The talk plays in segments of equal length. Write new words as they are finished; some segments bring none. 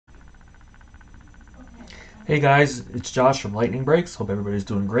Hey guys, it's Josh from Lightning Breaks. Hope everybody's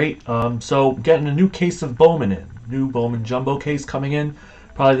doing great. So getting a new case of Bowman in, new Bowman Jumbo case coming in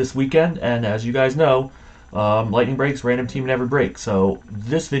probably this weekend. And as you guys know, Lightning Breaks, random team never breaks. So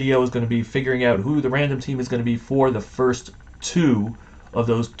this video is going to be figuring out who the random team is going to be for the first two of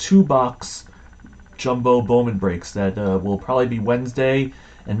those two-box Jumbo Bowman breaks that will probably be Wednesday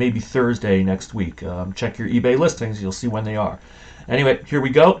and maybe Thursday next week. Check your eBay listings, you'll see when they are. Anyway, here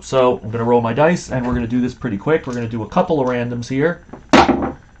we go. So I'm going to roll my dice, and we're going to do this pretty quick. We're going to do a couple of randoms here.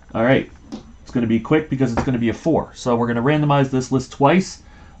 All right. It's going to be quick because it's going to be a 4. So we're going to randomize this list twice,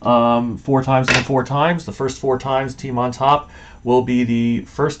 4 times and 4 times. The first 4 times, team on top will be the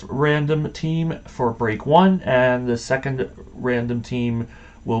first random team for break 1, and the second random team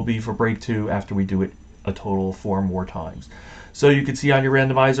will be for break 2 after we do it a total of 4 more times. So you can see on your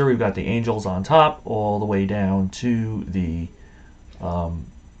randomizer, we've got the Angels on top all the way down to the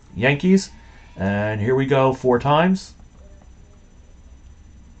Yankees. And here we go 4 times.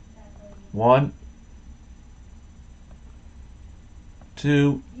 1,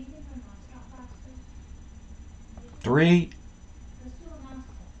 2, 3,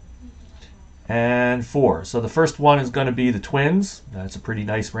 and 4. So the first one is going to be the Twins. That's a pretty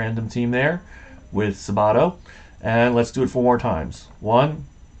nice random team there with Sabato. And let's do it 4 more times. 1,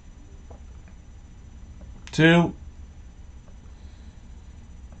 2,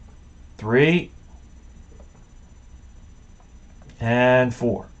 3, and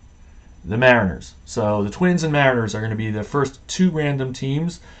 4. The Mariners. So the Twins and Mariners are going to be the first 2 random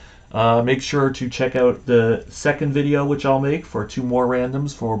teams. Make sure to check out the second video, which I'll make for 2 more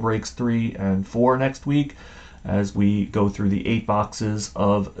randoms for breaks 3 and 4 next week as we go through the 8 boxes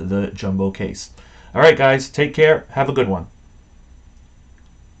of the Jumbo case. All right, guys, take care. Have a good one.